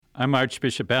I'm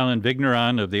Archbishop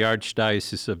Vigneron of the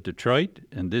Archdiocese of Detroit,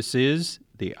 and this is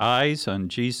the Eyes on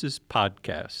Jesus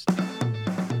podcast.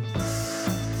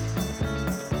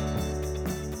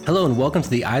 Hello and welcome to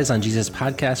the Eyes on Jesus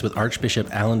podcast with Archbishop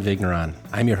Vigneron.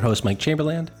 I'm your host, Mike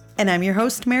Chamberlain. And I'm your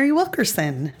host, Mary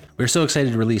Wilkerson. We're so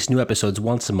excited to release new episodes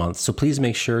once a month, so please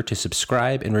make sure to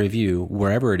subscribe and review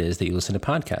wherever it is that you listen to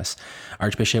podcasts.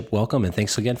 Archbishop, welcome, and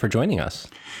thanks again for joining us.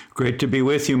 Great to be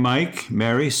with you, Mike.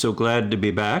 Mary, so glad to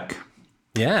be back.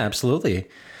 Yeah, absolutely.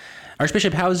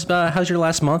 Archbishop, how's your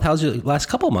last month? How's your last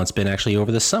couple of months been actually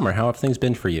over the summer? How have things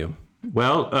been for you?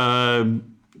 Well,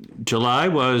 July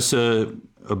was a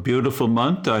beautiful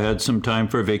month. I had some time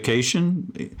for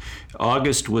vacation.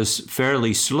 August was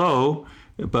fairly slow,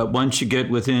 but once you get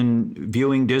within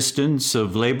viewing distance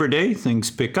of Labor Day,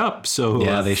 things pick up. So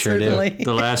yeah, they sure do.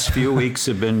 The last few weeks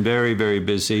have been very, very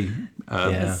busy.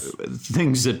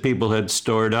 Things that people had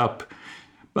stored up.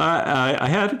 But I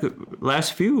had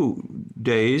last few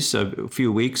days, a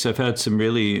few weeks, I've had some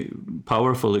really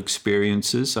powerful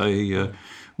experiences. I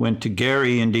went to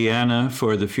Gary, Indiana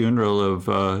for the funeral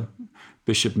of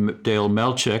Bishop Dale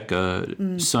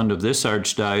Melchek, son of this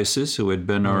archdiocese, who had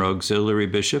been our auxiliary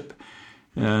bishop.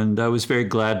 And I was very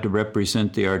glad to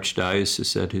represent the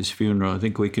archdiocese at his funeral. I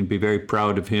think we can be very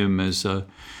proud of him as a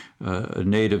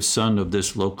native son of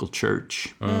this local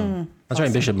church. That's awesome.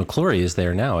 Right. Bishop McClory is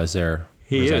there now as their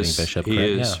presiding bishop. He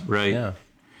is, right. Yeah.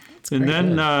 And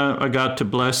then I got to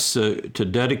bless, to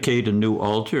dedicate a new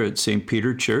altar at St.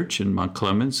 Peter Church in Mount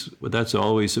Clemens. Well, that's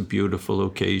always a beautiful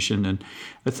occasion. And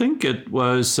I think it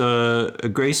was a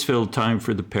grace-filled time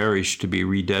for the parish to be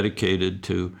rededicated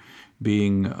to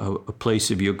being a place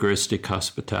of Eucharistic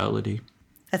hospitality.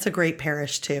 That's a great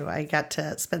parish, too. I got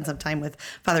to spend some time with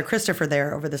Father Christopher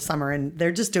there over the summer, and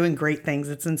they're just doing great things.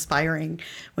 It's inspiring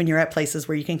when you're at places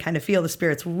where you can kind of feel the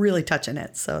Spirit's really touching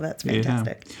it. So that's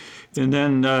fantastic. Yeah. And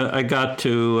then I got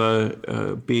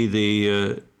to be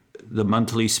the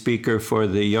monthly speaker for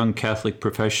the Young Catholic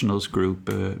Professionals Group.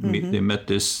 They met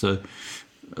this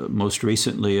most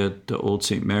recently at the Old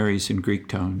St. Mary's in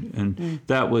Greektown. And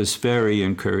that was very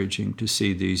encouraging to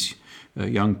see these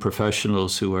young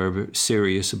professionals who are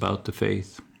serious about the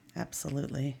faith.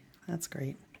 Absolutely. That's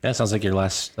great. That sounds like your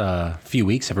last few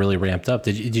weeks have really ramped up.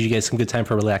 Did you get some good time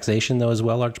for relaxation, though, as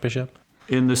well, Archbishop?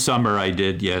 In the summer, I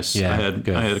did, yes. Yeah, I had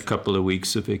a couple of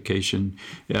weeks of vacation.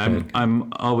 Yeah,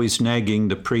 I'm always nagging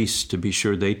the priests to be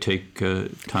sure they take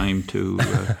time to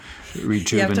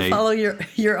rejuvenate. You have to follow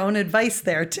your own advice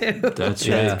there, too. That's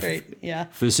right. That's great, yeah.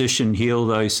 Physician, heal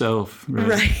thyself.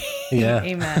 Right. Yeah.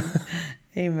 Amen.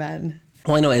 Amen.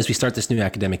 Well, I know as we start this new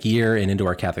academic year and into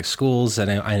our Catholic schools,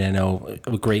 and I know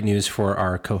great news for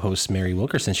our co-host, Mary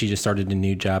Wilkerson. She just started a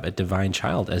new job at Divine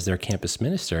Child as their campus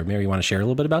minister. Mary, you want to share a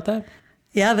little bit about that?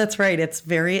 Yeah, that's right. It's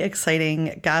very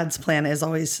exciting. God's plan is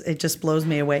always, it just blows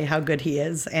me away how good he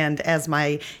is. And as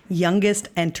my youngest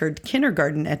entered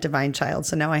kindergarten at Divine Child,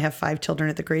 so now I have 5 children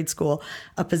at the grade school,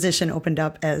 a position opened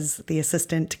up as the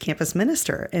assistant campus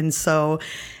minister. And so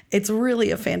it's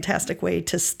really a fantastic way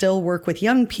to still work with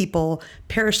young people.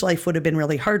 Parish life would have been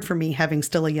really hard for me having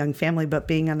still a young family, but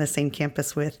being on the same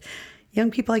campus with young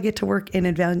people, I get to work in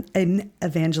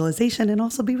evangelization and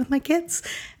also be with my kids.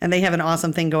 And they have an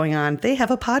awesome thing going on. They have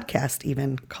a podcast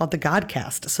even called the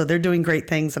Godcast. So they're doing great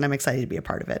things, and I'm excited to be a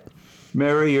part of it.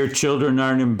 Mary, your children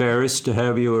aren't embarrassed to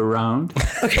have you around?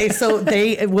 Okay, so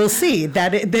we'll see.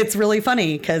 That's really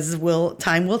funny because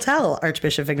time will tell,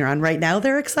 Archbishop Vigneron. Right now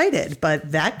they're excited, but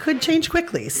that could change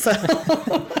quickly. So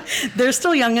they're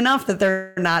still young enough that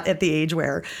they're not at the age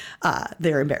where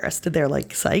they're embarrassed. They're like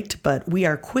psyched, but we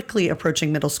are quickly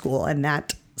approaching middle school and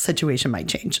that situation might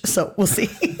change. So we'll see.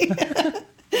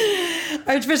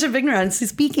 Archbishop Vigneron,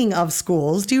 speaking of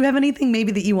schools, do you have anything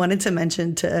maybe that you wanted to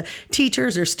mention to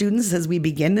teachers or students as we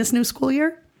begin this new school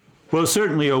year? Well,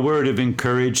 certainly a word of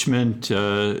encouragement.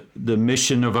 The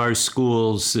mission of our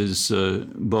schools is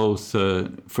both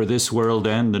for this world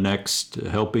and the next,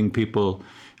 helping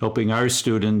our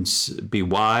students be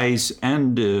wise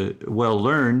and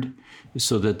well-learned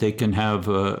so that they can have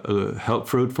a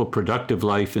fruitful, productive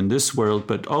life in this world,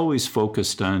 but always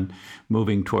focused on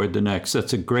moving toward the next.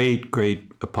 That's a great, great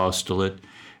apostolate.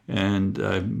 And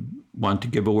I want to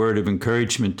give a word of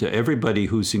encouragement to everybody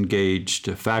who's engaged,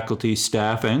 faculty,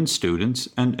 staff, and students,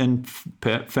 and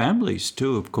families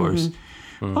too, of course.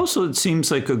 Also, it seems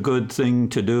like a good thing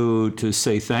to do to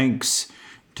say thanks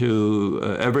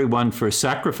to everyone for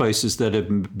sacrifices that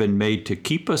have been made to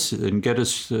keep us and get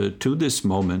us to this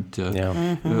moment.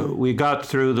 We got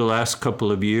through the last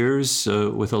couple of years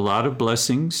with a lot of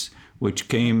blessings, which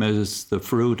came as the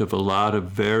fruit of a lot of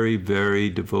very, very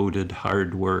devoted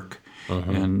hard work.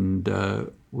 And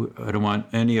I don't want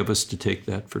any of us to take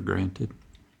that for granted.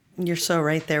 You're so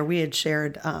right there. We had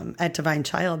shared at Divine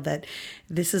Child that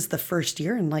this is the first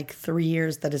year in like 3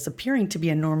 years that is appearing to be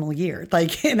a normal year.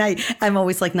 Like, and I'm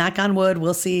always like, knock on wood,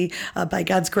 we'll see by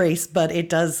God's grace, but it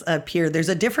does appear there's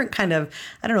a different kind of,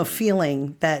 I don't know,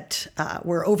 feeling that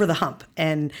we're over the hump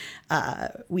and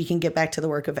we can get back to the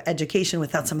work of education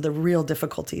without some of the real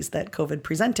difficulties that COVID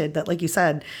presented that, like you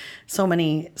said, so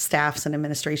many staffs and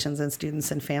administrations and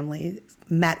students and families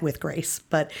met with grace.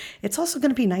 But it's also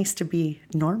going to be nice to be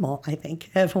normal, I think.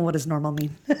 What does normal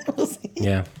mean? We'll see.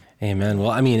 Yeah. Amen. Well,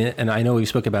 I mean, and I know we've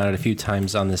spoken about it a few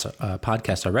times on this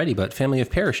podcast already, but Family of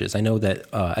Parishes, I know that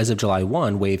as of July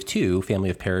 1, Wave 2,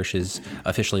 Family of Parishes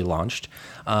officially launched.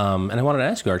 And I wanted to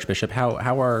ask you, Archbishop,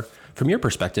 how are, from your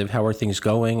perspective, how are things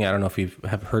going? I don't know if you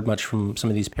have heard much from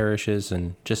some of these parishes,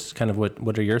 and just kind of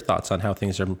what are your thoughts on how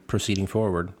things are proceeding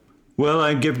forward? Well,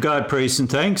 I give God praise and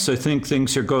thanks. I think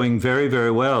things are going very, very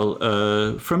well.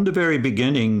 From the very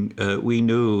beginning, we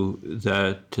knew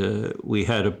that we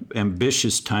had an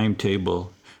ambitious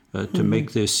timetable to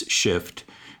make this shift.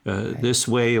 This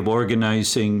way of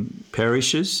organizing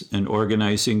parishes and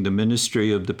organizing the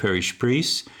ministry of the parish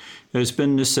priests has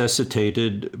been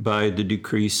necessitated by the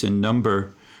decrease in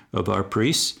number of our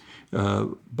priests.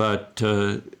 But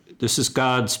this is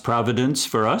God's providence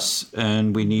for us,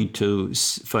 and we need to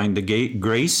find the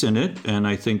grace in it. And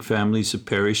I think families of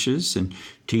parishes and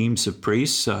teams of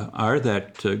priests are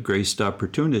that graced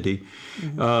opportunity.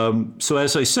 Mm-hmm. So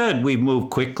as I said, we've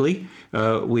moved quickly.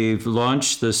 We've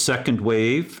launched the second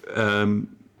wave.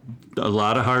 A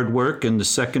lot of hard work in the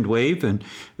second wave, and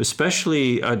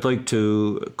especially I'd like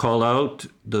to call out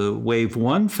the Wave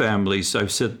 1 families.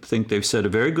 Think they've set a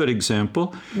very good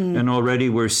example, and already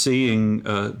we're seeing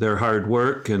their hard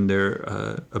work and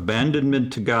their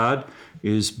abandonment to God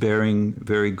is bearing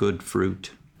very good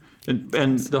fruit.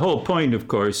 And the whole point, of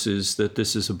course, is that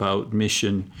this is about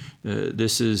mission.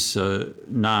 This is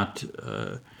not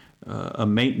a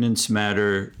maintenance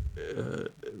matter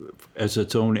as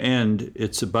its own end.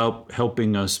 It's about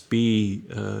helping us be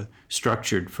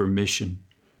structured for mission.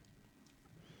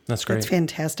 That's great. That's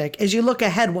fantastic. As you look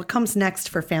ahead, what comes next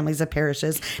for Families of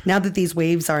Parishes now that these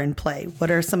waves are in play?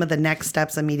 What are some of the next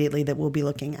steps immediately that we'll be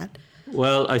looking at?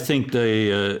 Well, I think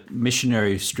the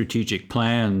missionary strategic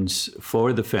plans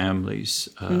for the families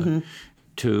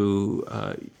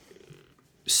to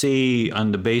see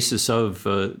on the basis of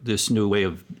this new way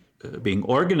of being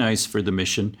organized for the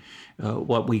mission,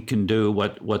 what we can do,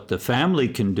 what the family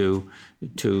can do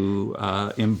to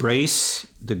embrace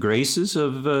the graces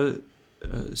of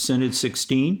Synod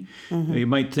 16. You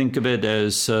might think of it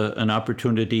as an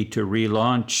opportunity to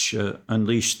relaunch,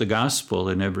 unleash the gospel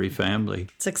in every family.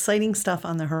 It's exciting stuff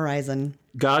on the horizon.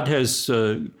 God has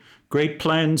great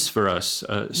plans for us.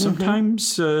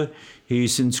 Sometimes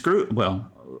he's inscrutable. Well,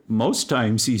 most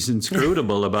times he's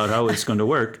inscrutable about how it's going to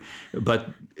work, but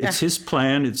it's his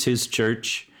plan, it's his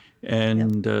church.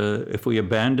 And if we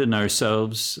abandon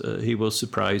ourselves, he will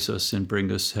surprise us and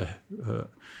bring us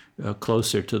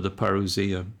closer to the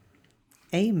parousia.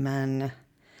 Amen.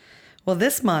 Well,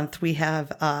 this month we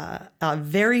have a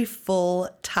very full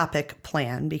topic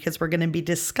plan because we're going to be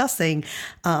discussing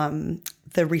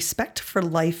the Respect for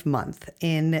Life Month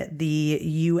in the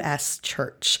U.S.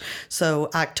 Church. So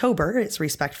October is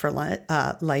Respect for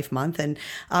Life Month. And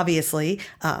obviously,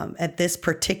 at this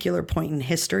particular point in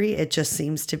history, it just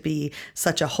seems to be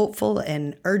such a hopeful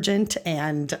and urgent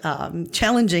and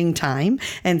challenging time.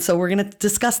 And so we're going to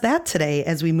discuss that today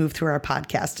as we move through our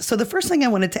podcast. So the first thing I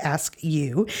wanted to ask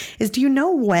you is, do you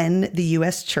know when the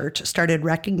U.S. Church started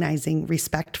recognizing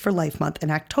Respect for Life Month in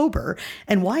October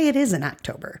and why it is in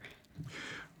October?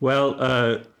 Well,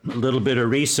 a little bit of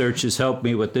research has helped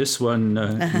me with this one,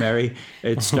 Mary.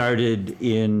 It started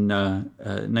in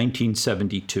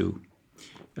 1972.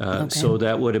 So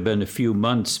that would have been a few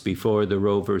months before the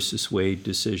Roe versus Wade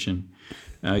decision.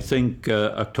 I think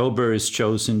October is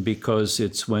chosen because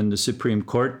it's when the Supreme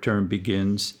Court term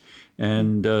begins.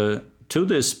 And to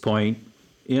this point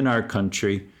in our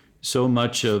country, so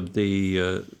much of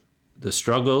the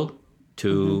struggle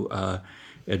to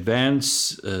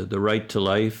advance the right to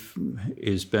life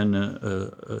has been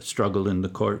a struggle in the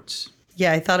courts.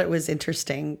 Yeah, I thought it was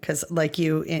interesting because like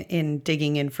you in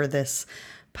digging in for this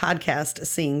podcast,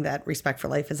 seeing that Respect for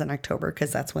Life is in October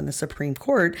because that's when the Supreme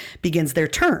Court begins their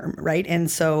term, right? And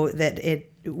so that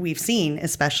we've seen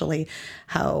especially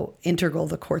how integral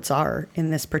the courts are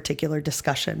in this particular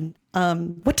discussion.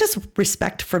 What does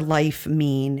respect for life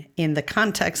mean in the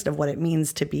context of what it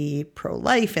means to be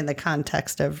pro-life, in the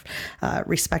context of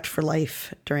respect for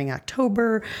life during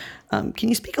October? Can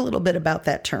you speak a little bit about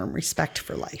that term, respect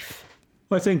for life?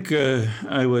 Well, I think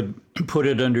I would put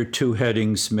it under two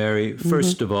headings, Mary.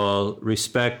 First of all,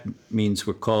 respect means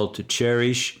we're called to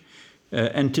cherish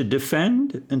and to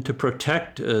defend and to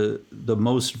protect the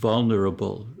most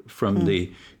vulnerable from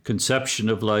the conception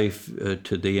of life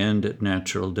to the end at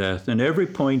natural death, and every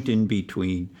point in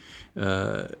between.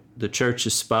 The Church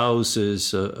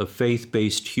espouses a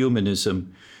faith-based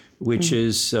humanism, which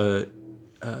is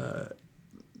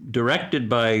directed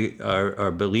by our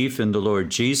belief in the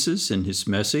Lord Jesus and his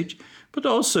message, but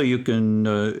also you can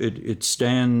it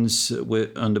stands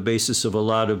on the basis of a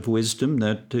lot of wisdom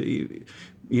that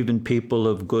even people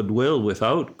of goodwill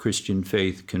without Christian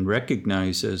faith can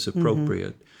recognize as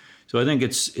appropriate. So I think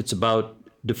it's about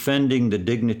defending the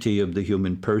dignity of the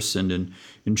human person and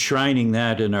enshrining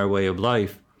that in our way of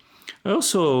life. I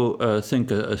also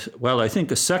think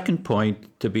a second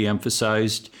point to be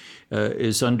emphasized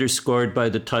is underscored by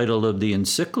the title of the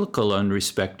encyclical on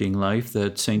respecting life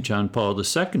that St. John Paul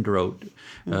II wrote,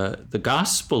 The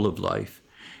Gospel of Life,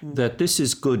 that this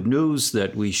is good news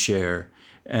that we share.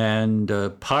 And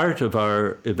part of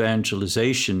our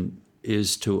evangelization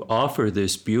is to offer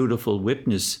this beautiful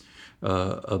witness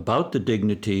about the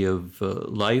dignity of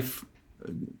life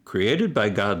created by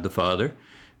God the Father,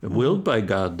 willed by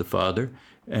God the Father,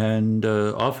 and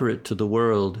offer it to the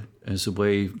world as a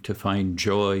way to find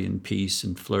joy and peace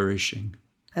and flourishing.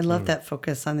 I love that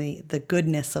focus on the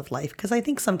goodness of life, because I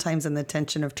think sometimes in the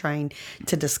tension of trying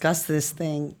to discuss this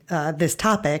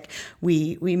topic,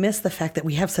 we miss the fact that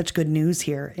we have such good news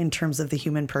here in terms of the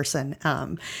human person.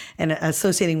 And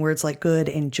associating words like good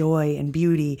and joy and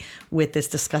beauty with this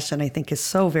discussion, I think, is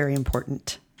so very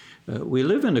important. We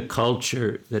live in a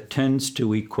culture that tends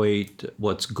to equate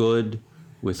what's good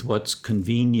with what's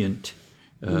convenient,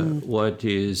 what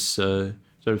is sort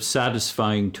of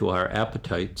satisfying to our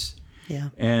appetites. Yeah.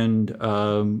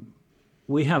 And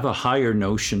we have a higher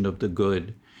notion of the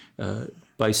good.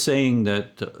 By saying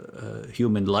that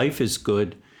human life is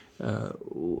good,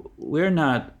 we're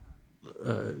not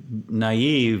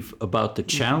naive about the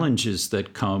challenges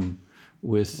that come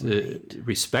with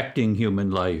respecting human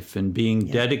life and being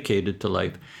dedicated to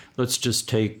life. Let's just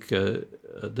take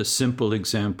the simple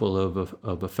example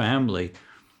of a family.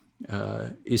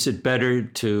 Is it better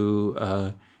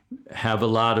to have a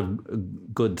lot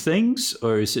of good things,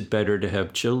 or is it better to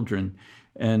have children?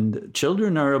 And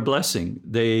children are a blessing.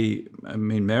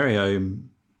 Mary, I'm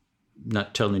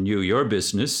not telling you your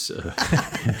business.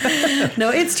 No,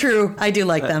 it's true. I do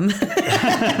like them.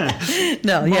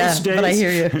 No, most days. But I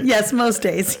hear you. Yes, most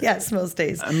days.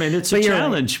 I mean, it's a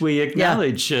challenge. Right. We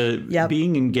acknowledge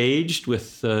being engaged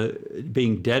with,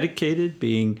 being dedicated,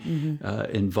 being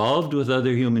involved with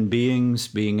other human beings,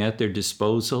 being at their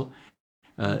disposal.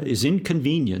 Is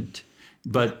inconvenient.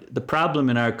 But the problem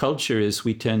in our culture is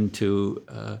we tend to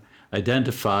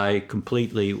identify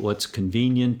completely what's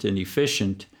convenient and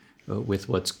efficient with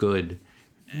what's good.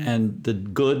 And the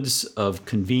goods of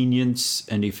convenience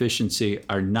and efficiency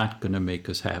are not going to make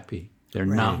us happy. They're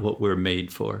not what we're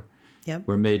made for. Yep.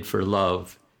 We're made for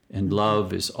love, and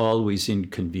love is always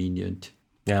inconvenient.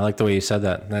 Yeah, I like the way you said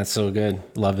that. That's so good.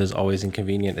 Love is always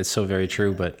inconvenient. It's so very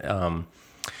true. But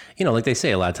like they say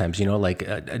a lot of times, like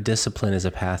a discipline is a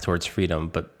path towards freedom,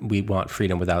 but we want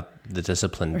freedom without the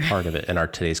discipline part of it in our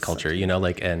today's culture,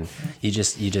 and you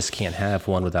just can't have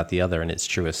one without the other in its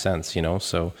truest sense,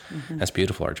 so that's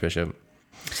beautiful, Archbishop.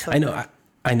 So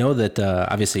I know that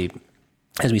obviously,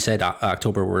 as we said,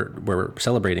 October, we're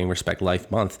celebrating Respect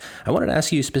Life Month. I wanted to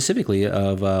ask you specifically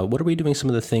of what are we doing some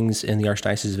of the things in the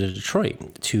Archdiocese of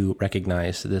Detroit to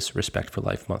recognize this Respect for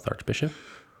Life Month, Archbishop?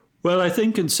 Well, I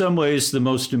think in some ways the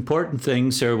most important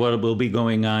things are what will be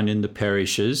going on in the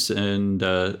parishes, and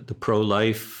the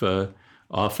pro-life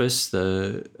office,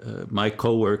 my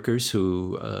co-workers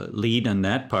who lead on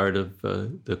that part of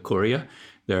the Curia,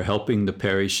 they're helping the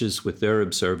parishes with their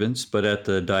observance. But at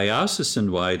the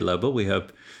diocesan-wide level, we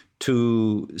have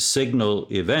two signal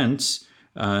events.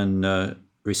 On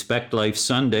Respect Life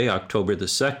Sunday, October the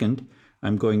 2nd,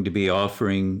 I'm going to be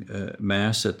offering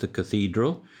Mass at the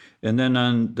Cathedral. And then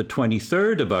on the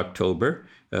 23rd of October,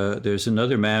 there's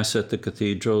another Mass at the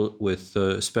Cathedral with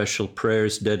special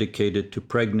prayers dedicated to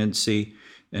pregnancy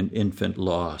and infant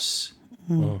loss.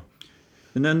 And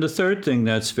then the third thing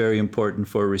that's very important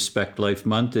for Respect Life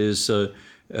Month is a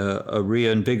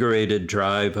reinvigorated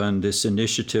drive on this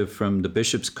initiative from the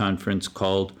Bishops' Conference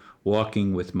called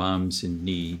Walking with Moms in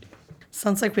Need.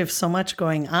 Sounds like we have so much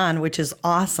going on, which is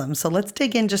awesome. So let's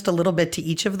dig in just a little bit to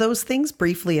each of those things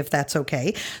briefly, if that's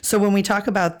okay. So when we talk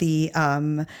about the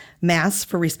Mass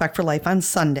for Respect for Life on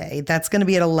Sunday, that's going to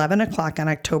be at 11 o'clock on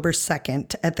October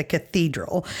 2nd at the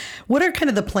Cathedral. What are kind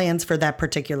of the plans for that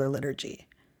particular liturgy?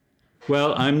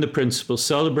 Well, I'm the principal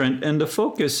celebrant, and the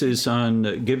focus is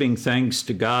on giving thanks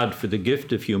to God for the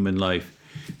gift of human life.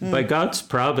 By God's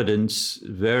providence,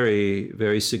 very,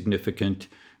 very significant,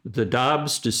 the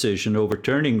Dobbs decision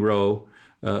overturning Roe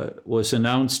was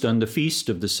announced on the feast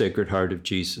of the Sacred Heart of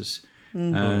Jesus.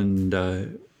 And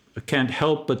I can't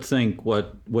help but think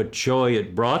what joy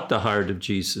it brought the heart of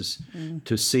Jesus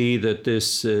to see that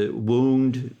this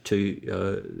wound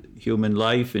to human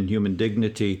life and human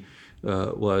dignity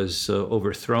was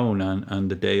overthrown on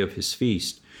the day of his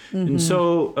feast. And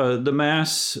so the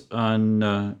Mass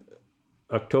on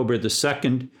October the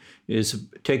 2nd is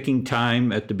taking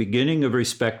time at the beginning of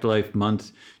Respect Life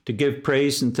Month to give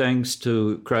praise and thanks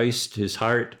to Christ, his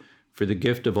heart, for the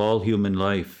gift of all human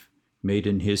life, made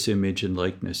in his image and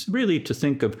likeness. Really to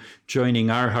think of joining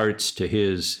our hearts to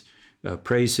his,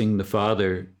 praising the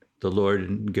Father, the Lord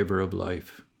and giver of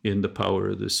life, in the power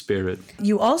of the Spirit.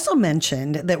 You also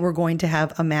mentioned that we're going to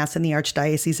have a Mass in the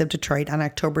Archdiocese of Detroit on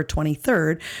October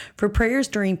 23rd for prayers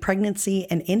during Pregnancy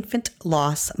and Infant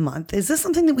Loss Month. Is this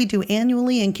something that we do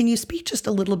annually? And can you speak just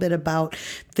a little bit about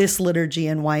this liturgy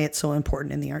and why it's so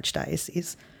important in the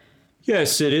Archdiocese?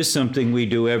 Yes, it is something we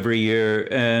do every year,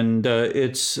 and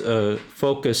it's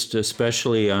focused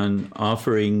especially on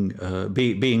offering,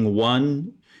 being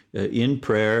one in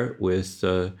prayer with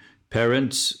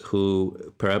parents who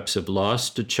perhaps have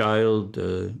lost a child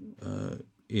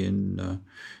in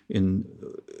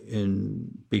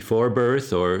before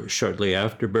birth or shortly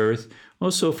after birth.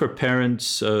 Also for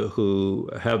parents who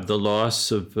have the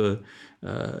loss of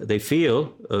they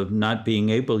feel of not being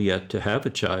able yet to have a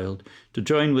child, to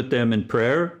join with them in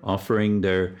prayer, offering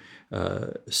their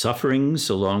sufferings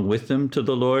along with them to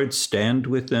the Lord, stand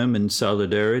with them in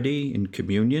solidarity, in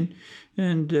communion,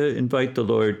 and invite the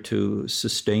Lord to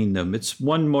sustain them. It's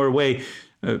one more way.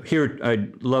 Here,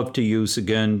 I'd love to use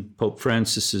again Pope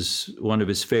Francis's, one of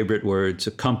his favorite words,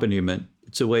 accompaniment.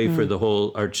 It's a way for the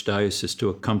whole Archdiocese to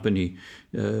accompany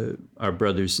our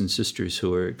brothers and sisters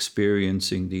who are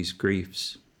experiencing these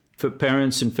griefs. For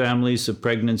parents and families of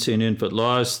pregnancy and infant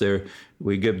loss,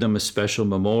 we give them a special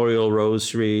memorial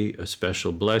rosary, a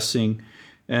special blessing.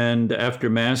 And after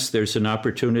Mass, there's an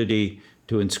opportunity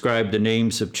to inscribe the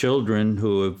names of children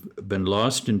who have been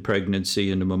lost in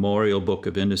pregnancy in a memorial book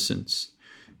of innocence.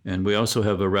 And we also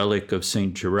have a relic of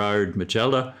St. Gerard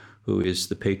Majella, who is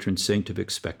the patron saint of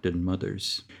expectant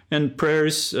mothers. And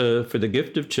prayers for the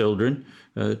gift of children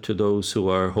to those who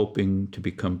are hoping to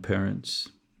become parents.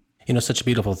 You know, such a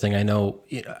beautiful thing. I know,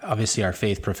 obviously, our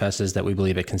faith professes that we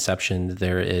believe at conception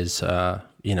there is, a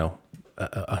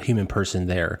human person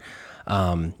there.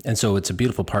 And so it's a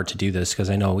beautiful part to do this,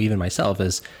 because I know even myself,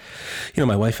 as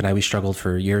my wife and I, we struggled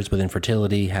for years with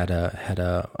infertility, had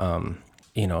a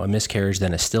miscarriage,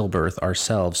 then a stillbirth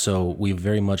ourselves. So we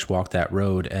very much walked that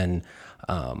road. And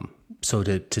so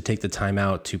to take the time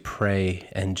out to pray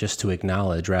and just to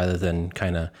acknowledge, rather than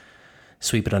kind of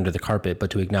sweep it under the carpet,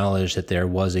 but to acknowledge that there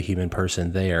was a human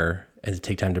person there, and to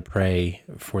take time to pray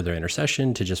for their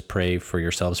intercession, to just pray for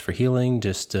yourselves for healing,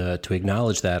 just to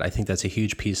acknowledge that. I think that's a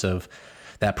huge piece of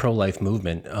that pro-life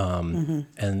movement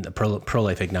and the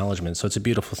pro-life acknowledgement. So it's a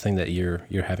beautiful thing that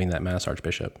you're having that Mass,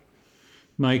 Archbishop.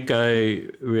 Mike, I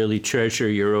really treasure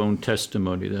your own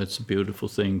testimony. That's a beautiful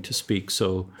thing to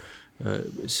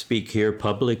speak here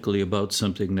publicly about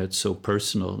something that's so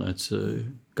personal. That's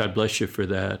God bless you for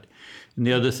that. And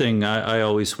the other thing I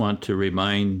always want to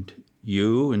remind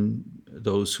you and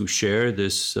those who share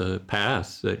this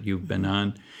path that you've been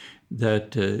on,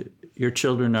 that your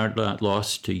children are not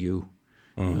lost to you,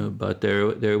 but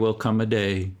there will come a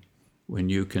day when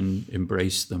you can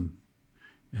embrace them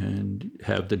and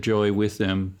have the joy with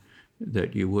them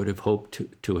that you would have hoped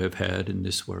to have had in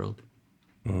this world.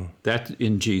 That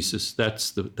in Jesus,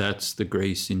 that's the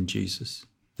grace in Jesus.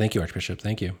 Thank you, Archbishop.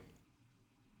 Thank you.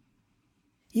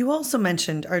 You also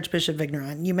mentioned, Archbishop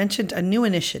Vigneron, you mentioned a new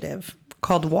initiative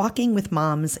called Walking with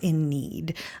Moms in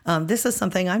Need. This is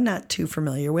something I'm not too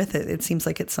familiar with. It seems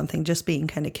like it's something just being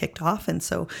kind of kicked off. And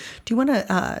so do you want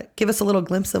to give us a little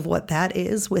glimpse of what that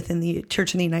is within the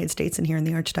Church in the United States and here in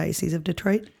the Archdiocese of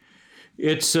Detroit?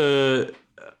 It's an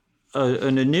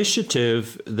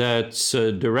initiative that's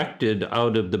directed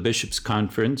out of the Bishops'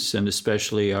 Conference and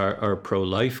especially our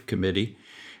pro-life committee.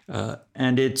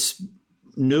 And it's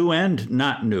new and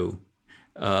not new.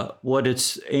 What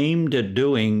it's aimed at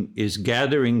doing is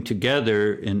gathering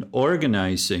together and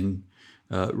organizing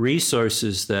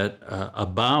resources that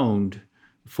abound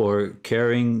for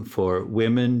caring for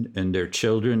women and their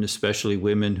children, especially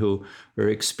women who are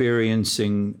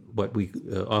experiencing what we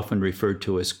often refer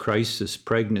to as crisis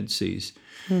pregnancies.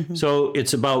 So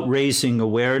it's about raising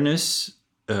awareness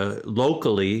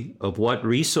locally of what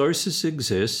resources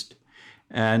exist,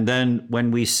 and then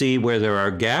when we see where there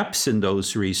are gaps in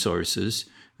those resources,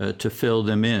 to fill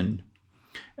them in.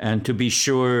 And to be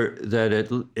sure that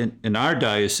in our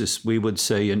diocese, we would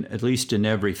say, at least in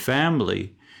every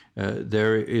family,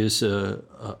 there is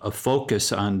a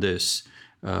focus on this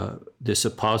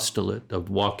apostolate of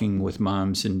walking with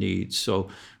moms in need. So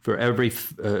for every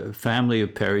family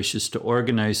of parishes to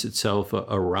organize itself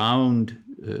around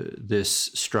this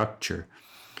structure.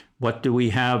 What do we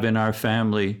have in our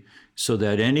family so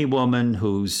that any woman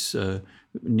who's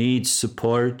needs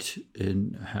support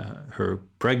in her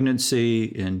pregnancy,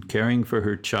 in caring for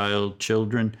her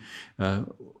children,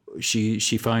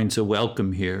 she finds a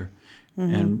welcome here.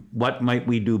 Mm-hmm. And what might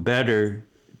we do better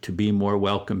to be more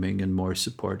welcoming and more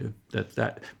supportive?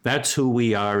 That's who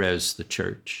we are as the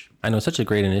church. I know it's such a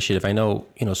great initiative. I know,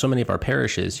 so many of our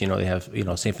parishes, they have,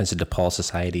 St. Vincent de Paul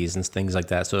societies and things like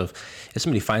that. So if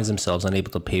somebody finds themselves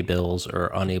unable to pay bills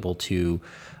or unable to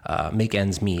make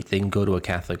ends meet, they can go to a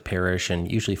Catholic parish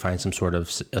and usually find some sort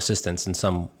of assistance in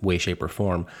some way, shape, or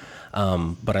form.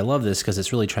 But I love this because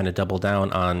it's really trying to double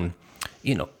down on,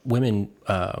 women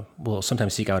will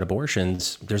sometimes seek out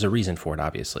abortions. There's a reason for it,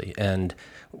 obviously. And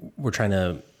we're trying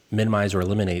to minimize or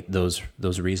eliminate those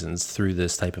reasons through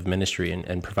this type of ministry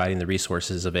and providing the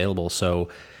resources available, so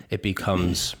it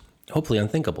becomes hopefully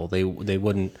unthinkable. They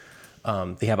wouldn't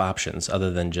they have options other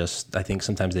than just, I think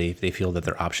sometimes they feel that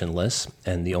they're optionless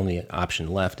and the only option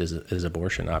left is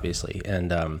abortion, obviously,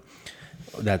 and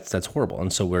that's horrible.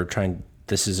 And so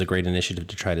this is a great initiative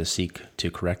to try to seek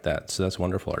to correct that. So that's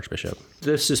wonderful, Archbishop.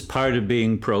 This is part of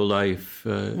being pro-life.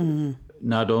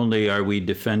 Not only are we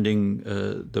defending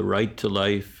the right to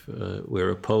life, we're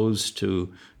opposed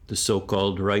to the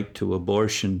so-called right to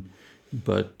abortion,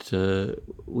 but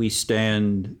we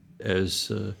stand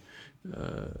as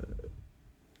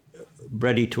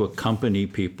ready to accompany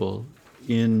people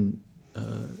in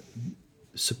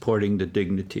supporting the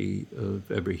dignity of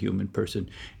every human person.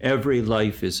 Every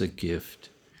life is a gift,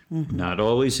 mm-hmm. not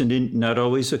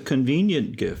always a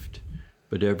convenient gift,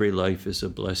 but every life is a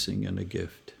blessing and a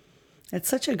gift. It's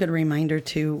such a good reminder,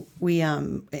 too. We,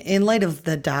 in light of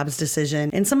the Dobbs decision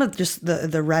and some of just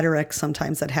the rhetoric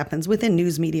sometimes that happens within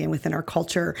news media and within our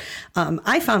culture,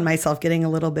 I found myself getting a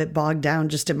little bit bogged down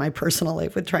just in my personal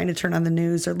life with trying to turn on the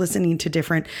news or listening to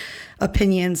different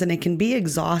opinions, and it can be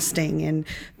exhausting. And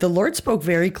the Lord spoke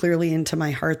very clearly into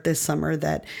my heart this summer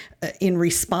that in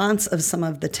response of some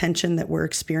of the tension that we're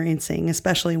experiencing,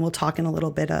 especially, and we'll talk in a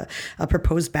little bit, a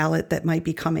proposed ballot that might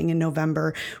be coming in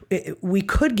November, we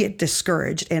could get discouraged.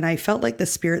 And I felt like the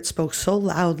Spirit spoke so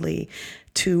loudly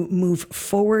to move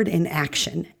forward in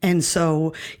action. And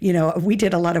so, we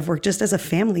did a lot of work just as a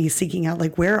family seeking out,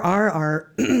 like, where are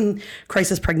our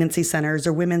crisis pregnancy centers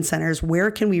or women's centers?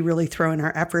 Where can we really throw in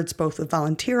our efforts, both with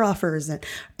volunteer offers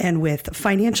and with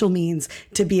financial means,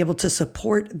 to be able to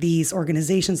support these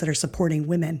organizations that are supporting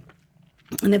women?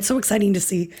 And it's so exciting to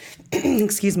see, the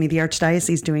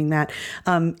Archdiocese doing that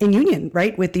in union,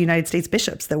 right, with the United States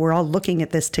bishops, that we're all looking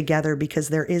at this together because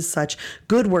there is such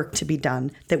good work to be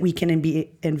done that we can be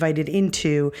invited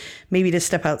into, maybe to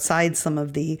step outside some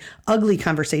of the ugly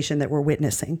conversation that we're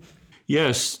witnessing.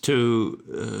 Yes,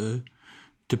 to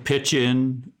pitch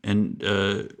in and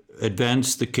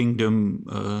advance the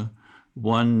kingdom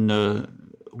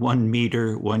 1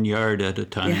 meter, 1 yard at a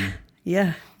time.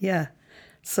 Yeah.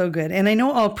 So good. And I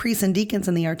know all priests and deacons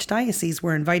in the Archdiocese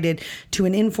were invited to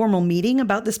an informal meeting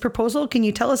about this proposal. Can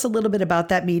you tell us a little bit about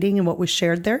that meeting and what was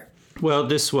shared there? Well,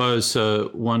 this was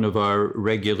one of our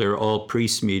regular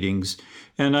all-priest meetings.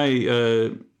 And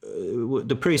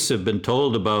the priests have been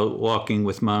told about walking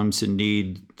with moms in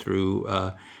need through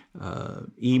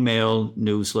email,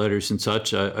 newsletters, and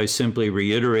such. I simply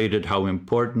reiterated how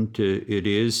important it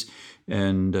is,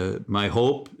 and my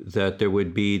hope that there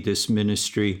would be this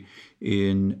ministry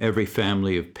in every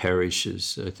family of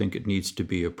parishes. I think it needs to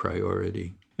be a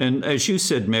priority. And as you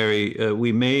said, Mary,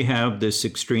 we may have this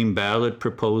extreme ballot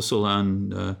proposal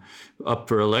up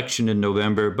for election in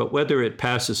November, but whether it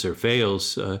passes or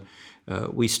fails,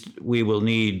 we will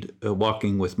need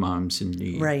walking with moms in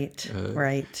need. Right.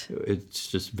 It's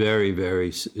just very, very,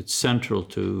 it's central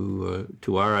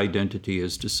to our identity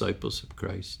as disciples of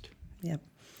Christ. Yep.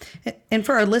 And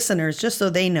for our listeners, just so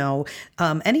they know,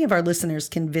 any of our listeners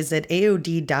can visit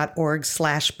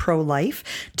aod.org/pro-life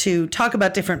to talk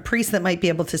about different priests that might be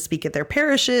able to speak at their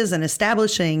parishes and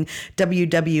establishing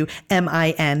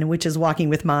WWMIN, which is Walking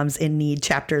with Moms in Need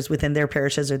chapters within their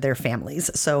parishes or their families.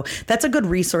 So that's a good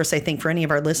resource, I think, for any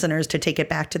of our listeners to take it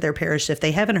back to their parish if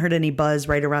they haven't heard any buzz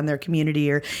right around their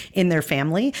community or in their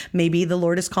family. Maybe the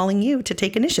Lord is calling you to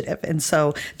take initiative. And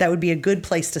so that would be a good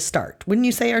place to start. Wouldn't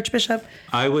you say, Archbishop?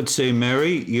 I would say,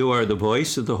 Mary, you are the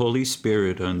voice of the Holy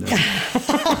Spirit on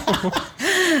that.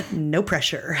 No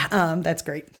pressure. That's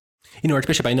great. You know,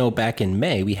 Archbishop, I know back in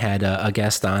May we had a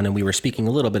guest on and we were speaking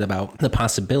a little bit about the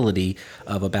possibility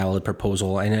of a ballot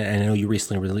proposal. And I know you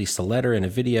recently released a letter and a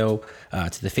video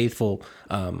to the faithful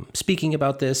speaking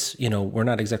about this. You know, we're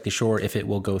not exactly sure if it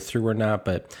will go through or not,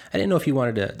 but I didn't know if you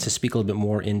wanted to speak a little bit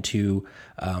more into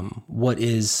what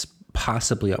is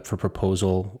possibly up for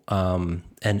proposal and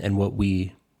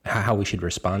how we should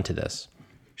respond to this.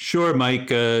 Sure,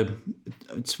 Mike.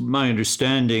 It's my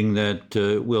understanding that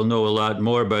we'll know a lot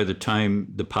more by the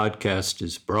time the podcast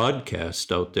is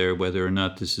broadcast out there, whether or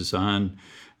not this is on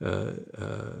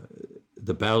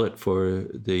the ballot for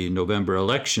the November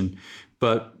election.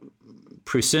 But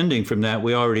prescinding from that,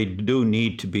 we already do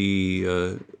need to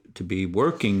be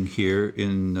working here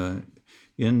in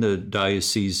the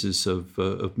dioceses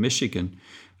of Michigan.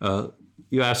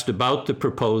 You asked about the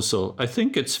proposal. I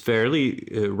think it's fairly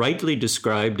rightly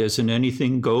described as an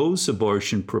anything goes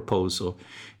abortion proposal.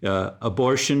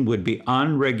 Abortion would be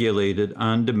unregulated,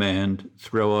 on demand,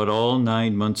 throughout all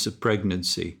 9 months of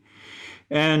pregnancy.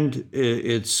 And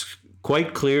it's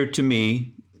quite clear to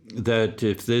me that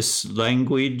if this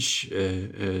language,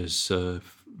 as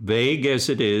vague as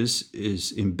it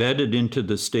is embedded into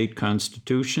the state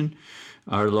constitution,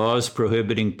 our laws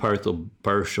prohibiting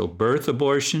partial birth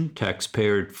abortion,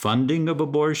 taxpayer funding of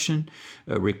abortion,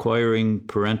 requiring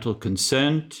parental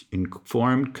consent,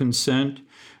 informed consent,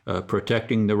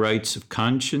 protecting the rights of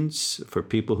conscience for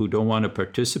people who don't want to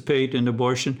participate in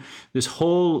abortion. This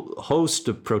whole host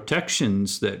of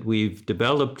protections that we've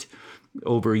developed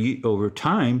over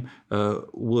time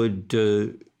would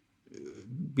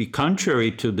be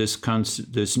contrary to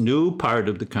this new part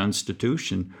of the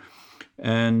Constitution.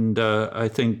 And I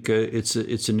think it's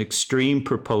an extreme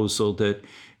proposal that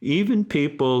even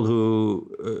people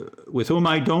with whom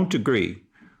I don't agree,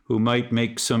 who might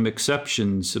make some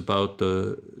exceptions about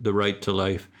the right to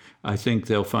life, I think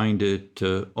they'll find it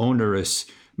onerous.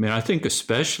 I mean, I think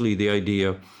especially the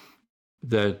idea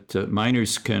that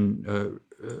minors can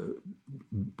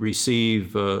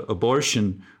receive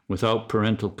abortion without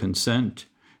parental consent,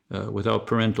 without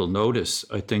parental notice.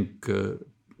 I think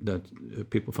that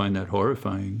people find that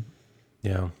horrifying.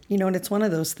 Yeah. You know, and it's one of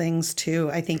those things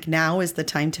too. I think now is the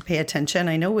time to pay attention.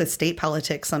 I know with state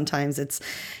politics, sometimes it's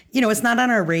not on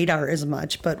our radar as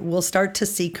much, but we'll start to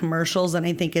see commercials. And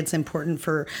I think it's important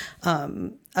for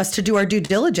us to do our due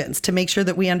diligence to make sure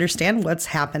that we understand what's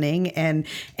happening and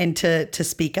to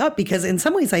speak up. Because in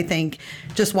some ways, I think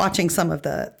just watching some of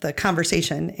the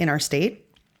conversation in our state,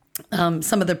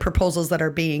 some of the proposals that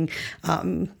are being,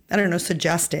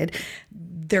 suggested,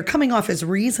 they're coming off as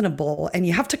reasonable, and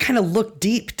you have to kind of look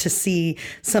deep to see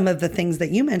some of the things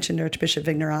that you mentioned, Archbishop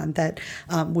Vigneron, that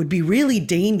would be really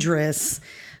dangerous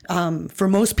for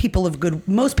most people of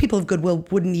goodwill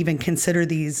wouldn't even consider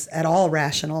these at all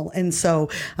rational. And so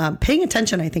paying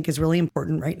attention, I think, is really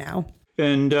important right now.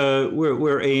 And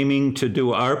we're aiming to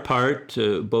do our part,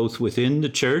 both within the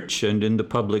church and in the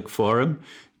public forum,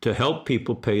 to help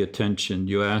people pay attention.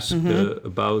 You asked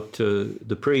about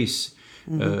the priests.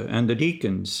 And the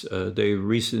deacons. They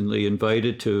recently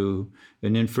invited to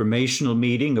an informational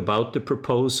meeting about the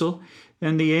proposal.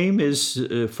 And the aim is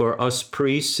for us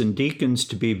priests and deacons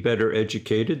to be better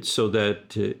educated so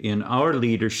that in our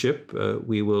leadership,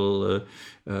 we will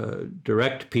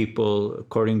direct people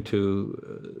according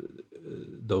to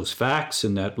those facts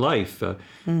in that life.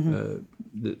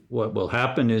 What will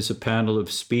happen is a panel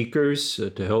of speakers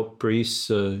to help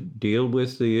priests deal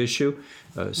with the issue.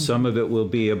 Some of it will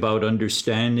be about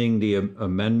understanding the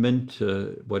amendment,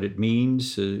 what it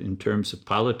means in terms of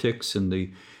politics and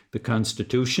the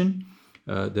Constitution.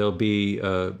 There'll be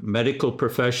medical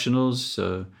professionals,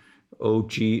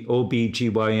 OBGYN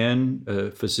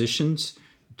physicians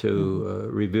to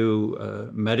review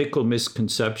medical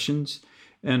misconceptions.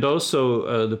 And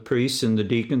also the priests and the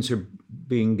deacons are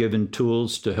being given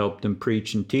tools to help them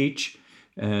preach and teach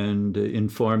and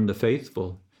inform the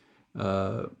faithful.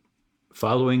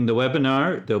 Following the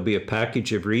webinar, there'll be a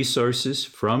package of resources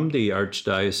from the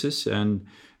Archdiocese and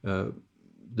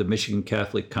the Michigan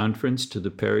Catholic Conference to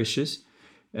the parishes.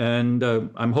 And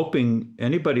I'm hoping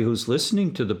anybody who's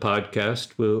listening to the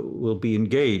podcast will be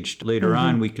engaged. Later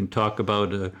on, we can talk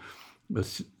about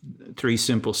 3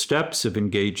 simple steps of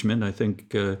engagement. I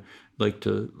think I'd like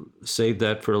to save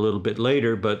that for a little bit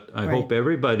later, but I hope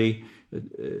I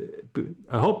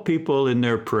hope people in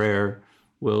their prayer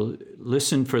will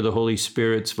listen for the Holy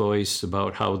Spirit's voice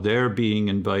about how they're being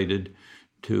invited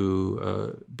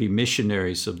to be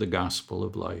missionaries of the gospel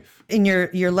of life. In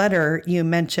your letter, you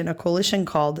mention a coalition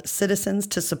called Citizens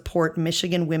to Support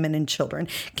Michigan Women and Children.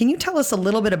 Can you tell us a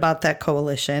little bit about that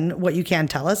coalition, what you can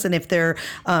tell us, and if they're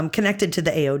connected to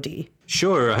the AOD?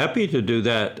 Sure, happy to do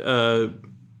that.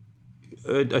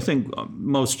 I think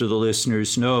most of the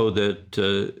listeners know that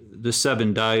the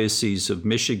 7 dioceses of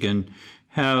Michigan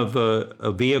have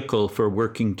a vehicle for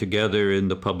working together in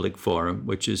the public forum,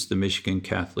 which is the Michigan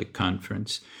Catholic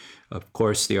Conference. Of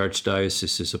course, the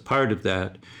Archdiocese is a part of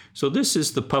that. So this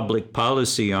is the public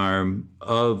policy arm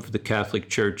of the Catholic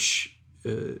Church,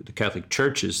 the Catholic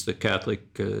churches, the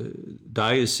Catholic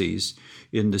diocese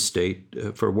in the state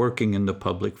for working in the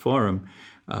public forum.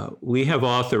 We have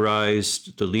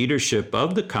authorized the leadership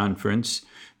of the conference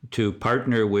to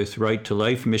partner with Right to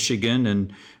Life Michigan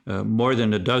and more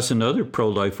than a dozen other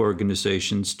pro-life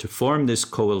organizations to form this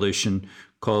coalition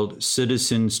called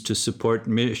Citizens to Support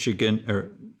Michigan,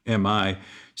 or MI,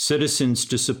 Citizens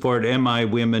to Support MI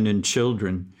Women and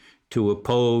Children, to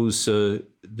oppose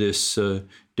this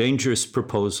dangerous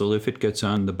proposal if it gets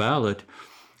on the ballot.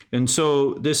 And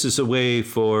so this is a way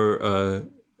for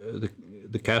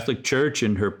the Catholic Church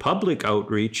in her public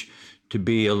outreach to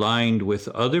be aligned with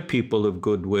other people of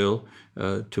goodwill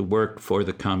to work for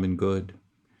the common good.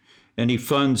 Any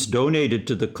funds donated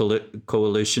to the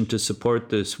coalition to support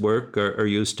this work are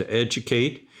used to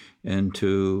educate and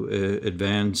to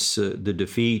advance the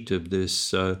defeat of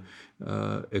this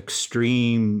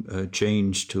extreme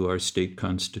change to our state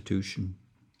constitution.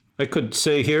 I could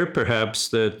say here perhaps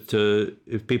that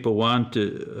if people want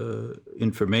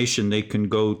information, they can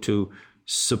go to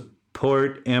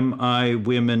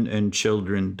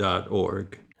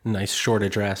supportmiwomenandchildren.org. Nice short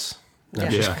address. No,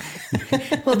 yeah.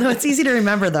 Well, no, it's easy to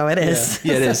remember, though. It is.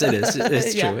 Yeah, it is.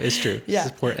 It's true. It's true. Yeah.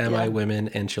 Support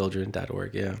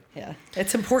miwomenandchildren.org. Yeah. Yeah.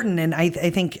 It's important. And I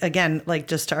think, again, like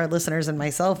just to our listeners and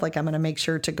myself, like I'm going to make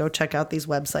sure to go check out these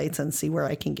websites and see where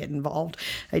I can get involved.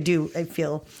 I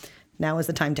feel now is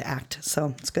the time to act.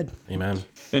 So it's good. Amen.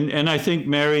 And I think,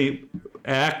 Mary,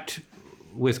 act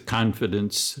with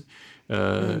confidence.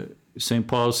 St.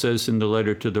 Paul says in the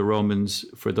letter to the Romans,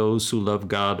 for those who love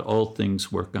God, all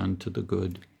things work unto the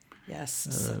good. Yes.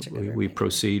 Such a good we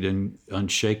proceed in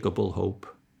unshakable hope.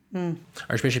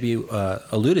 Archbishop, you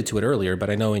alluded to it earlier, but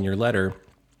I know in your letter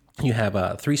you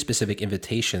have 3 specific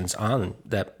invitations on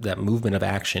that movement of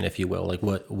action, if you will, like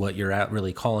what you're out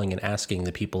really calling and asking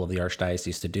the people of the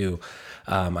Archdiocese to do.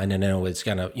 I know it's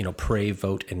kind of, pray,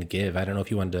 vote, and give. I don't know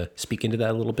if you wanted to speak into that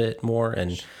a little bit more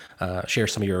and share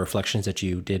some of your reflections that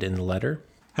you did in the letter.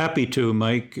 Happy to,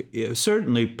 Mike.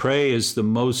 Certainly pray is the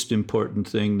most important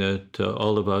thing that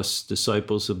all of us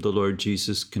disciples of the Lord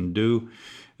Jesus can do.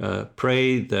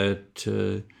 Pray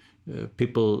that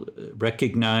people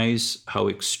recognize how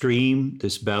extreme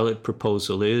this ballot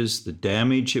proposal is, the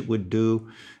damage it would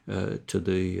do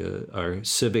to our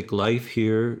civic life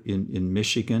here in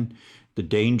Michigan, the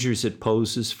dangers it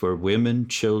poses for women,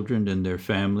 children, and their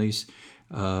families.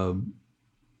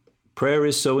 Prayer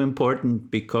is so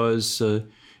important because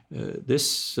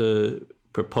this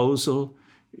proposal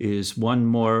is one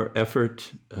more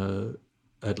effort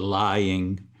at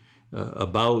lying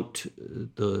about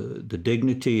the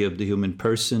dignity of the human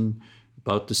person,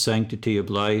 about the sanctity of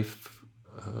life,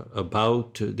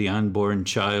 about the unborn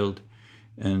child,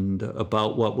 and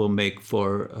about what will make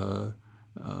for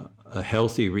a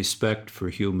healthy respect for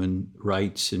human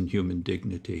rights and human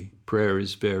dignity. Prayer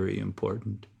is very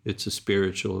important. It's a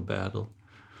spiritual battle.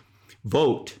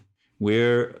 Vote.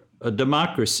 We're a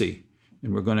democracy,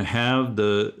 and we're going to have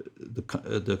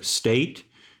the state,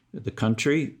 the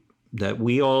country, that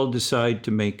we all decide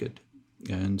to make it.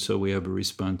 And so we have a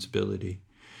responsibility.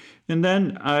 And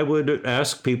then I would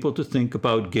ask people to think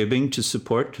about giving to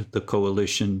support the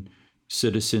coalition,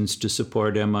 Citizens to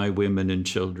Support MI Women and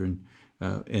Children,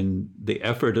 in the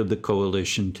effort of the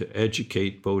coalition to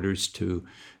educate voters, to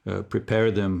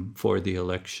prepare them for the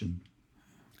election.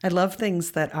 I love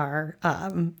things that are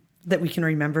that we can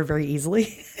remember very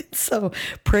easily. So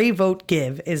pray, vote,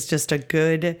 give is just a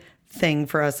good thing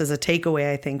for us as a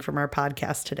takeaway, I think, from our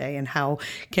podcast today. And how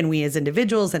can we as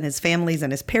individuals and as families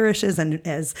and as parishes and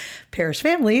as parish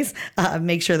families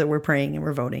make sure that we're praying and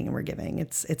we're voting and we're giving.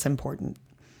 It's important.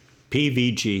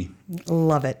 PVG.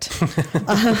 Love it.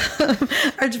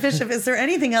 Archbishop, is there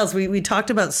anything else? We talked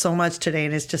about so much today,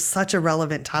 and it's just such a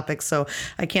relevant topic. So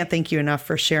I can't thank you enough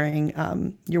for sharing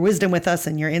your wisdom with us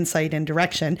and your insight and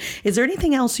direction. Is there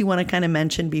anything else you want to kind of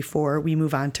mention before we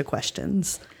move on to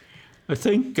questions? I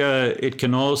think it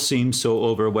can all seem so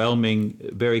overwhelming,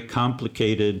 very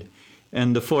complicated.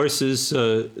 And the forces,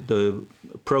 the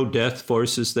pro-death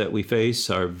forces that we face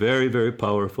are very, very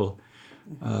powerful.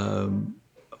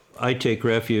 I take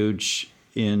refuge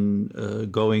in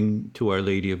going to Our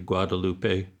Lady of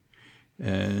Guadalupe,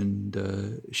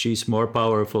 and she's more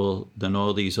powerful than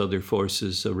all these other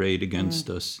forces arrayed against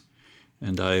us.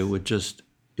 And I would just,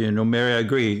 Mary, I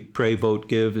agree. Pray, vote,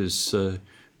 give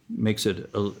makes it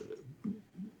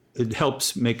it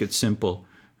helps make it simple.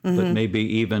 But maybe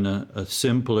even a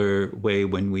simpler way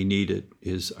when we need it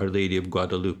is Our Lady of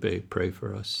Guadalupe, pray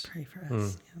for us. Pray for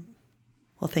us. Yeah.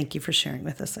 Well, thank you for sharing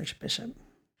with us, Archbishop.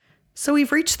 So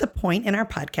we've reached the point in our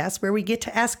podcast where we get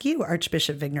to ask you,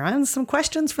 Archbishop Vigneron, some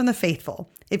questions from the faithful.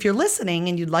 If you're listening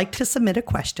and you'd like to submit a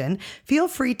question, feel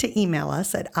free to email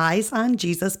us at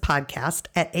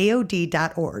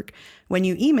eyesonjesuspodcast@aod.org. When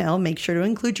you email, make sure to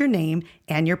include your name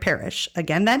and your parish.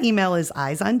 Again, that email is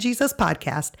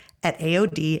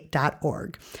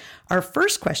eyesonjesuspodcast@aod.org. Our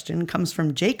first question comes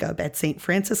from Jacob at St.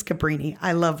 Francis Cabrini.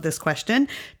 I love this question.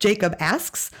 Jacob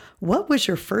asks, what was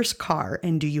your first car,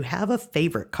 and do you have a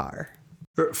favorite car?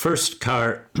 First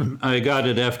car, I got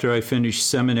it after I finished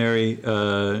seminary.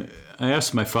 I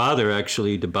asked my father,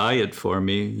 actually, to buy it for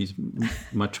me. He's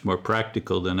much more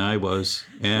practical than I was.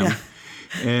 And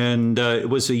it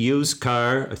was a used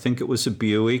car. I think it was a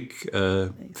Buick,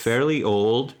 fairly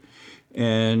old.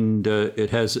 And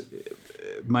it has...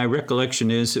 My recollection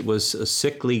is it was a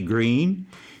sickly green,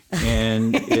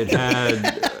 and it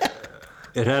had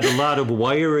a lot of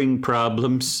wiring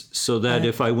problems, so that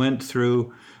if I went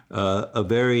through a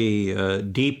very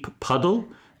deep puddle,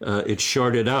 it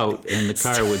shorted out and the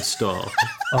car would stall.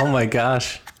 Oh my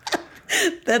gosh.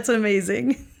 That's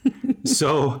amazing.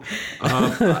 So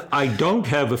I don't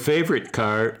have a favorite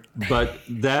car, but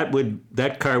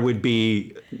that car would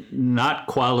be not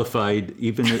qualified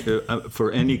even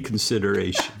for any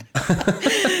consideration.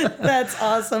 That's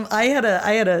awesome. I had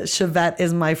a Chevette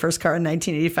as my first car, a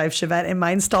 1985 Chevette, and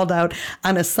mine stalled out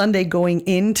on a Sunday going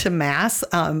into Mass.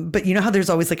 But you know how there's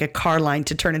always like a car line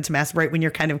to turn into Mass right when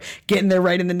you're kind of getting there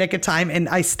right in the nick of time. And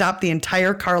I stopped the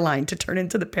entire car line to turn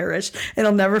into the parish. And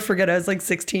I'll never forget, I was like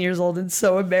 16 years old and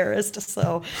so embarrassed.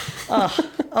 So,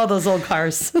 all those old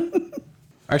cars.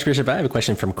 Archbishop, I have a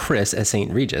question from Chris at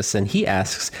St. Regis, and he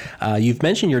asks, you've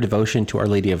mentioned your devotion to Our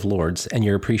Lady of Lourdes and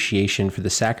your appreciation for the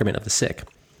Sacrament of the Sick.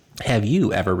 Have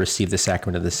you ever received the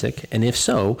Sacrament of the Sick? And if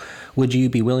so, would you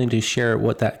be willing to share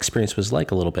what that experience was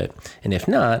like a little bit? And if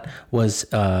not,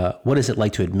 what is it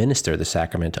like to administer the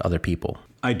sacrament to other people?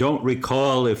 I don't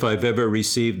recall if I've ever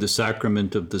received the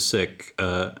Sacrament of the Sick.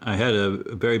 I had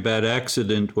a very bad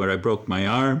accident where I broke my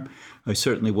arm. I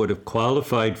certainly would have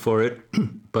qualified for it,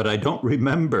 but I don't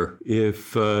remember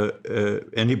if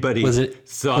anybody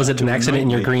thought. Was it an accident in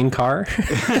your green car?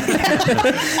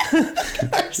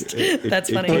 That's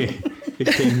funny.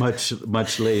 It came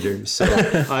much later, so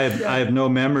I have no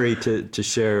memory to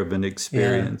share of an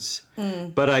experience. Yeah.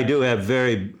 But I do have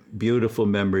very beautiful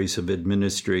memories of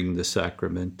administering the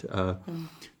sacrament.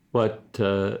 What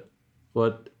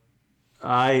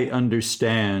I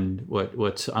understand,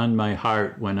 what's on my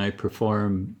heart when I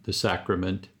perform the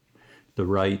sacrament, the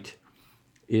rite,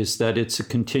 is that it's a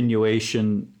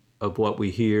continuation of what we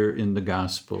hear in the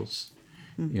Gospels.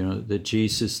 That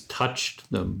Jesus touched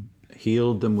them,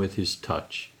 healed them with his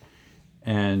touch.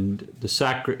 And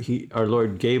our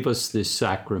Lord gave us this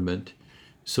sacrament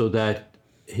so that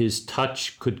his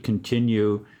touch could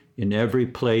continue in every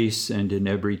place and in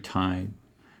every time.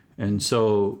 And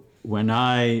so when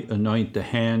I anoint the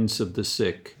hands of the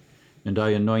sick and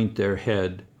I anoint their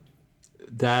head,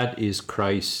 that is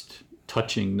Christ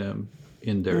touching them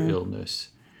in their illness.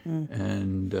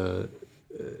 And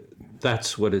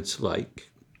that's what it's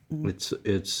like. It's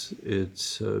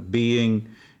being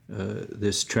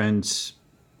this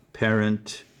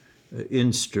transparent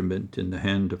instrument in the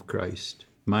hand of Christ.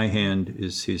 My hand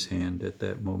is his hand at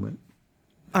that moment.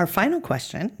 Our final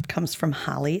question comes from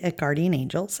Holly at Guardian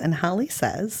Angels, and Holly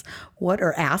asks,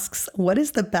 what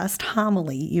is the best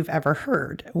homily you've ever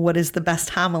heard? What is the best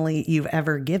homily you've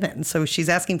ever given? So she's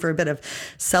asking for a bit of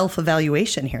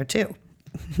self-evaluation here too.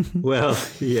 Well,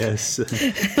 yes,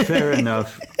 fair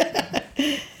enough.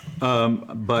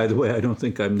 By the way, I don't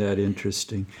think I'm that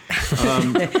interesting.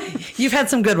 You've had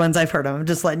some good ones. I've heard them. I'm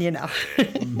just letting you know.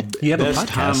 You have a Best podcast.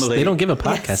 homily. They don't give a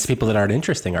podcast to people that aren't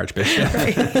interesting, Archbishop.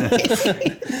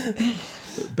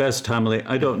 Best homily.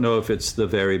 I don't know if it's the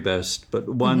very best, but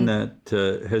one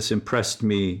that has impressed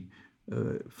me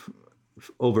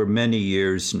over many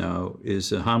years now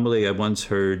is a homily I once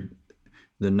heard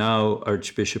the now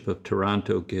Archbishop of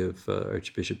Toronto give,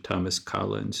 Archbishop Thomas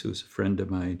Collins, who's a friend of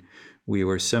mine. We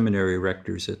were seminary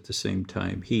rectors at the same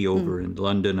time, he over in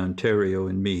London, Ontario,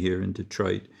 and me here in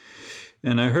Detroit.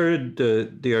 And I heard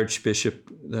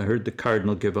I heard the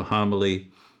Cardinal give a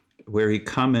homily where he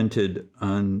commented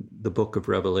on the book of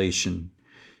Revelation.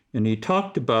 And he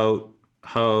talked about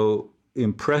how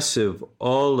impressive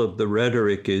all of the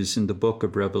rhetoric is in the book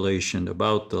of Revelation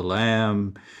about the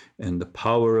Lamb and the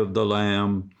power of the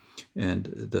Lamb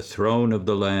and the throne of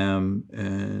the Lamb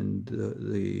and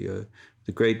the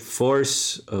great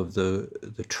force of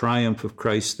the triumph of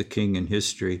Christ the King in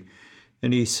history.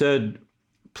 And he said,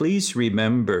 please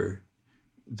remember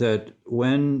that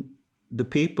when the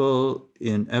people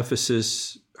in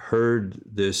Ephesus heard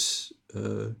this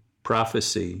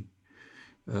prophecy,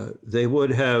 they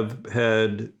would have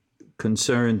had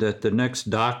concern that the next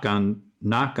knock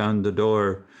on the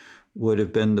door would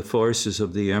have been the forces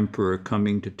of the emperor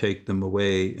coming to take them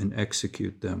away and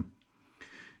execute them.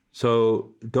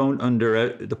 So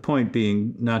the point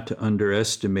being not to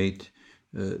underestimate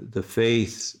the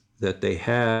faith that they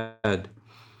had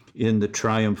in the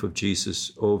triumph of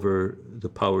Jesus over the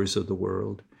powers of the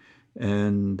world.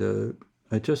 And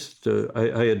I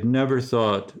had never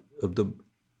thought of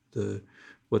the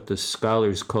what the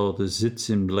scholars call the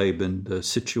Sitzungsleben, the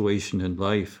situation in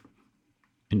life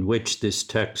in which this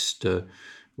text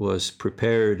was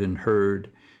prepared and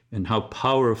heard, and how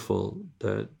powerful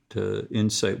that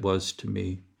insight was to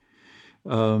me.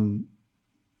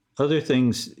 Other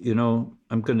things,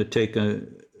 I'm going to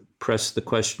press the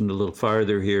question a little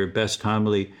farther here. Best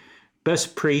homily,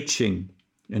 best preaching,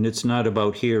 and it's not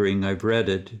about hearing. I've read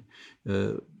it.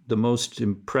 The most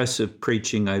impressive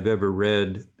preaching I've ever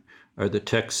read are the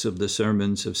texts of the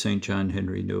sermons of St. John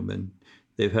Henry Newman.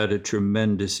 They've had a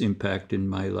tremendous impact in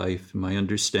my life, my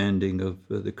understanding of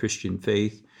the Christian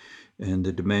faith and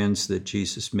the demands that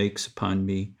Jesus makes upon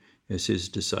me as his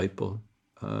disciple.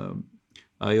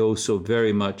 I owe so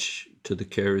very much to the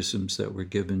charisms that were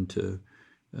given to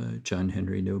John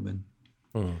Henry Newman.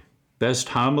 Best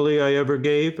homily I ever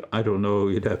gave? I don't know.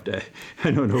 I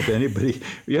don't know if anybody.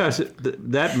 Yes,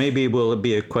 that maybe will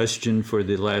be a question for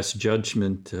the Last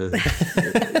Judgment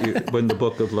when the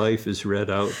Book of Life is read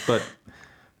out. But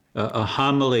a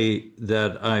homily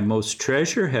that I most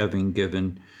treasure having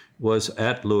given was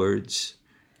at Lourdes,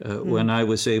 when I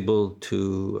was able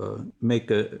to make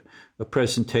a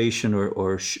presentation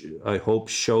or I hope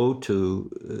show to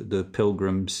the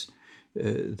pilgrims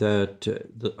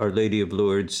that Our Lady of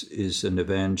Lourdes is an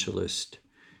evangelist,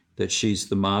 that she's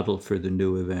the model for the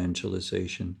new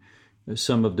evangelization.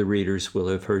 Some of the readers will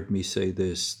have heard me say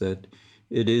this, that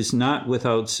it is not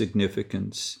without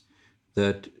significance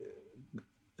that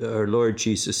our Lord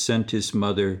Jesus sent his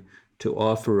mother to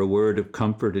offer a word of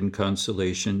comfort and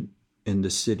consolation in the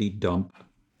city dump,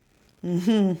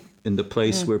 in the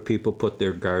place where people put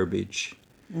their garbage.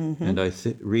 And I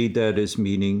read that as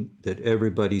meaning that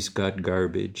everybody's got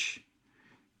garbage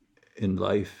in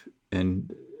life.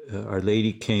 And Our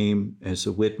Lady came as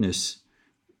a witness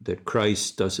that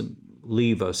Christ doesn't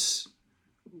leave us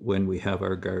when we have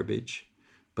our garbage,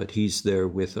 but he's there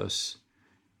with us.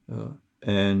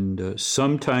 And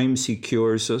sometimes he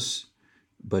cures us,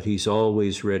 but he's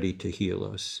always ready to heal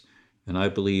us. And I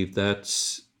believe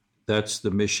that's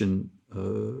the mission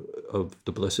of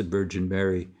the Blessed Virgin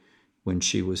Mary when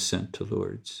she was sent to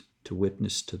Lourdes, to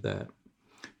witness to that.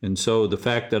 And so the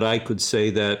fact that I could say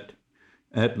that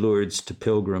at Lourdes to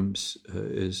pilgrims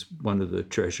is one of the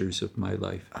treasures of my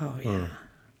life. Oh, yeah.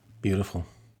 Beautiful.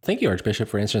 Thank you, Archbishop,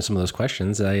 for answering some of those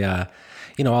questions.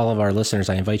 All of our listeners,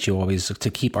 I invite you always to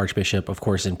keep Archbishop, of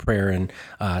course, in prayer. And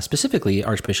specifically,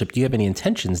 Archbishop, do you have any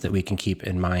intentions that we can keep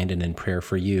in mind and in prayer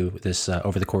for you this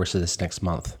over the course of this next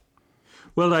month?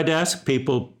 Well, I'd ask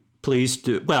people, please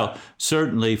do,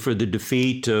 certainly for the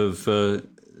defeat of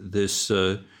this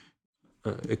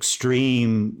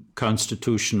extreme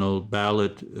constitutional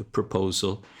ballot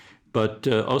proposal, but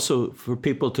also for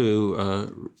people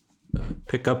to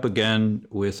pick up again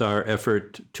with our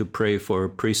effort to pray for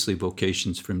priestly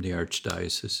vocations from the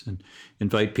Archdiocese, and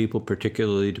invite people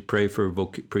particularly to pray for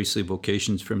priestly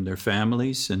vocations from their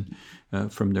families and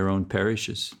from their own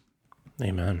parishes.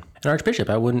 Amen. And Archbishop,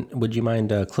 would you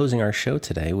mind closing our show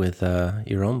today with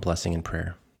your own blessing and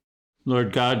prayer?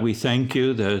 Lord God, we thank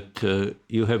you that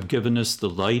you have given us the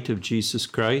light of Jesus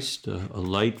Christ, a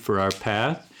light for our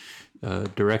path,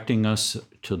 directing us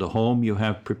to the home you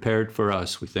have prepared for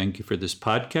us. We thank you for this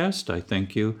podcast. I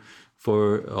thank you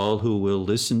for all who will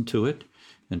listen to it,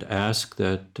 and ask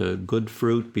that good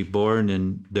fruit be born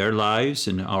in their lives,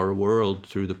 in our world,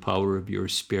 through the power of your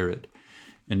Spirit.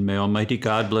 And may Almighty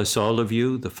God bless all of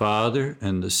you, the Father,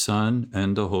 and the Son,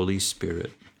 and the Holy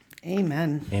Spirit.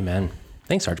 Amen. Amen.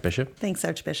 Thanks, Archbishop. Thanks,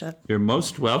 Archbishop. You're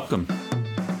most welcome.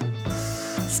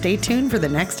 Stay tuned for the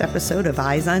next episode of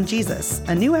Eyes on Jesus,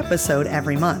 a new episode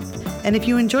every month. And if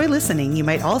you enjoy listening, you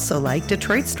might also like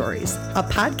Detroit Stories, a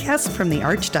podcast from the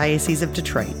Archdiocese of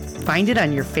Detroit. Find it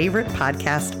on your favorite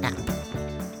podcast app.